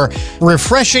need for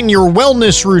refreshing your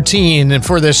wellness routine and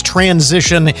for this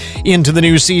transition into the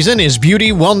new season is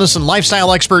beauty, wellness, and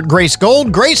lifestyle expert Grace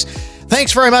Gold. Grace,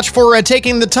 thanks very much for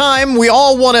taking the time. We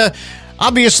all want to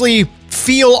obviously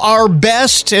feel our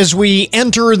best as we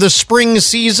enter the spring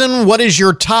season. What is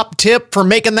your top tip for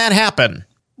making that happen?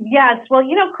 Yes. Well,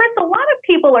 Chris, a lot of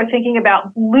people are thinking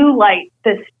about blue light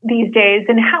these days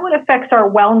and how it affects our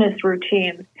wellness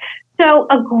routines. So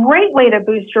a great way to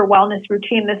boost your wellness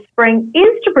routine this spring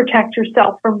is to protect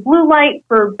yourself from blue light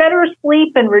for better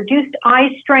sleep and reduced eye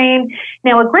strain.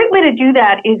 Now, a great way to do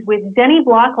that is with Zenni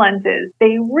block lenses.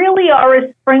 They really are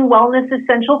a spring wellness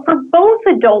essential for both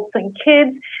adults and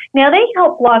kids. Now, they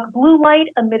help block blue light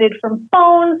emitted from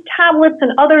phones, tablets,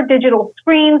 and other digital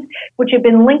screens, which have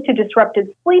been linked to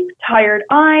disrupted sleep, tired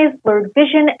eyes, blurred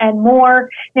vision, and more.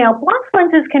 Now, block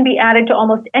lenses can be added to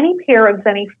almost any pair of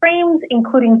Zenni frames,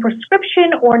 including prescription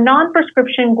or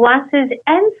non-prescription glasses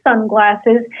and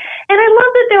sunglasses. And I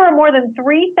love that there are more than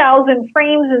 3,000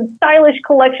 frames and stylish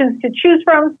collections to choose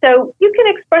from, so you can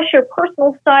express your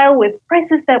personal style with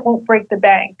prices that won't break the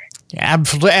bank.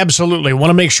 Absolutely.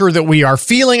 Want to make sure that we are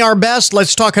feeling our best.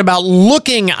 Let's talk about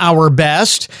looking our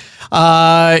best.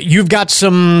 You've got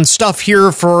some stuff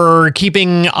here for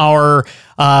keeping our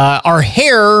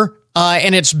hair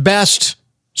in its best,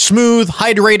 smooth,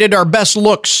 hydrated, our best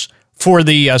looks for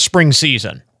the spring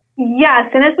season. Yes,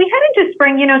 and as we head into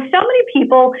spring, so many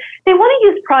people, they want to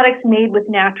use products made with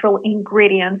natural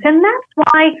ingredients, and that's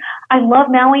why I love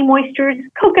Maui Moisture's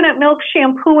coconut milk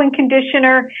shampoo and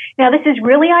conditioner. Now, this is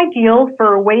really ideal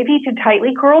for wavy to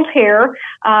tightly curled hair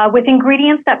with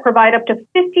ingredients that provide up to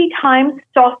 50 times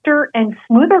softer and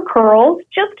smoother curls,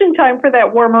 just in time for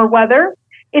that warmer weather.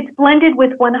 It's blended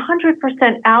with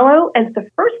 100% aloe as the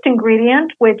first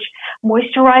ingredient, which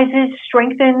moisturizes,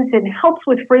 strengthens, and helps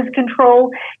with frizz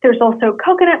control. There's also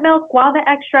coconut milk, guava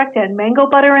extract, and mango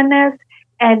butter in this.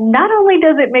 And not only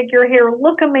does it make your hair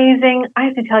look amazing, I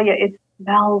have to tell you, it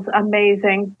smells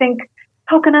amazing. Think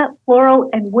coconut, floral,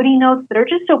 and woody notes that are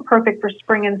just so perfect for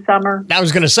spring and summer. I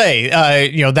was going to say,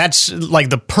 that's like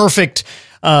the perfect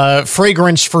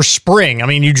fragrance for spring. I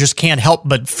mean, you just can't help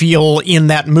but feel in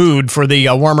that mood for the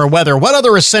warmer weather. What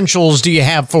other essentials do you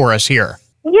have for us here?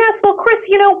 Yes, well, Chris,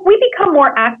 we become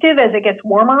more active as it gets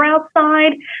warmer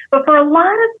outside, but for a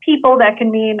lot of people that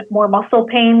can mean more muscle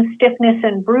pain, stiffness,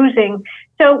 and bruising.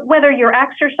 So whether you're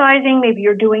exercising, maybe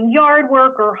you're doing yard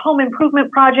work or home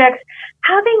improvement projects,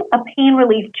 having a pain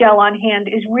relief gel on hand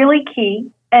is really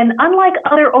key. And unlike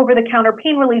other over-the-counter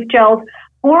pain relief gels,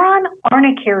 Boron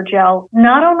Arnicare gel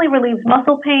not only relieves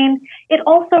muscle pain, it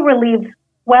also relieves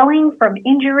swelling from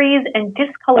injuries and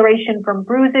discoloration from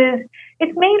bruises.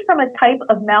 It's made from a type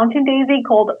of mountain daisy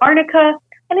called arnica,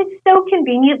 and it's so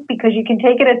convenient because you can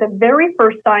take it at the very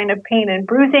first sign of pain and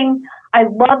bruising. I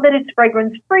love that it's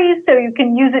fragrance-free, so you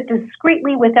can use it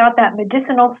discreetly without that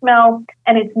medicinal smell,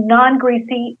 and it's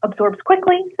non-greasy, absorbs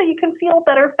quickly, so you can feel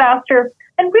better faster,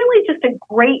 and really just a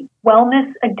great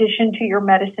wellness addition to your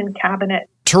medicine cabinet.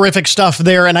 Terrific stuff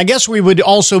there. And I guess we would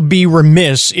also be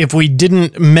remiss if we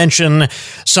didn't mention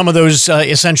some of those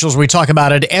essentials. We talk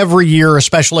about it every year,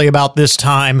 especially about this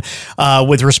time,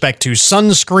 with respect to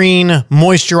sunscreen,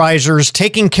 moisturizers,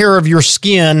 taking care of your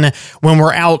skin when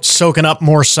we're out soaking up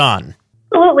more sun.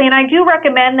 Absolutely, and I do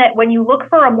recommend that when you look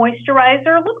for a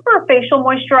moisturizer, look for a facial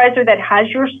moisturizer that has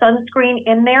your sunscreen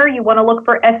in there. You want to look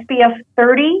for SPF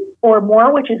 30 or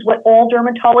more, which is what all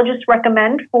dermatologists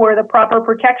recommend for the proper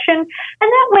protection. And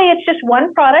that way, it's just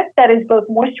one product that is both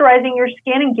moisturizing your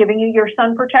skin and giving you your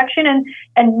sun protection,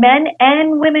 and men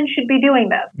and women should be doing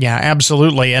this. Yeah,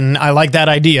 absolutely, and I like that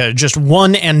idea. Just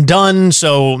one and done,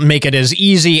 so make it as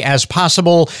easy as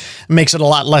possible. Makes it a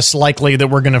lot less likely that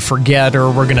we're going to forget or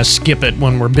we're going to skip it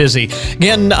when we're busy.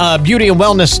 Again, beauty and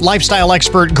wellness lifestyle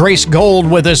expert Grace Gold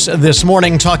with us this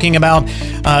morning, talking about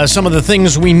some of the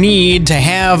things we need to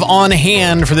have on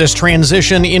hand for this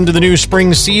transition into the new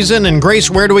spring season. And Grace,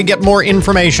 where do we get more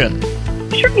information?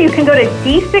 Sure, you can go to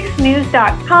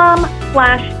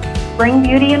d6news.com/spring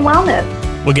beauty and wellness.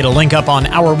 We'll get a link up on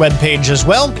our webpage as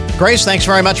well. Grace, thanks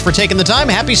very much for taking the time.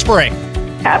 Happy spring.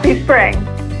 Happy spring.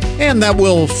 And that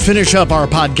will finish up our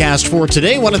podcast for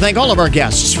today. I want to thank all of our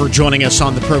guests for joining us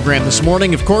on the program this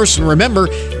morning, of course. And remember,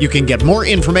 you can get more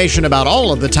information about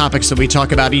all of the topics that we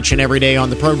talk about each and every day on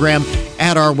the program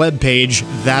at our webpage,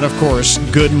 that, of course,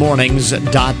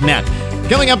 goodmornings.net.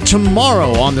 Coming up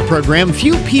tomorrow on the program,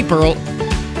 few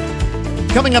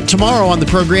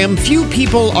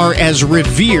people are as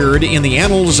revered in the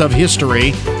annals of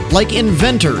history like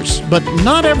inventors, but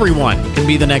not everyone can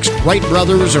be the next Wright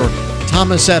brothers or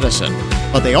Thomas Edison,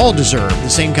 but they all deserve the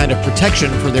same kind of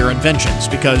protection for their inventions,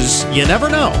 because you never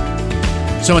know.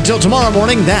 So until tomorrow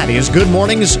morning, that is Good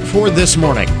Mornings for this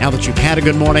morning. Now that you've had a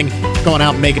good morning, go on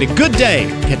out and make it a good day.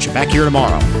 Catch you back here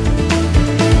tomorrow.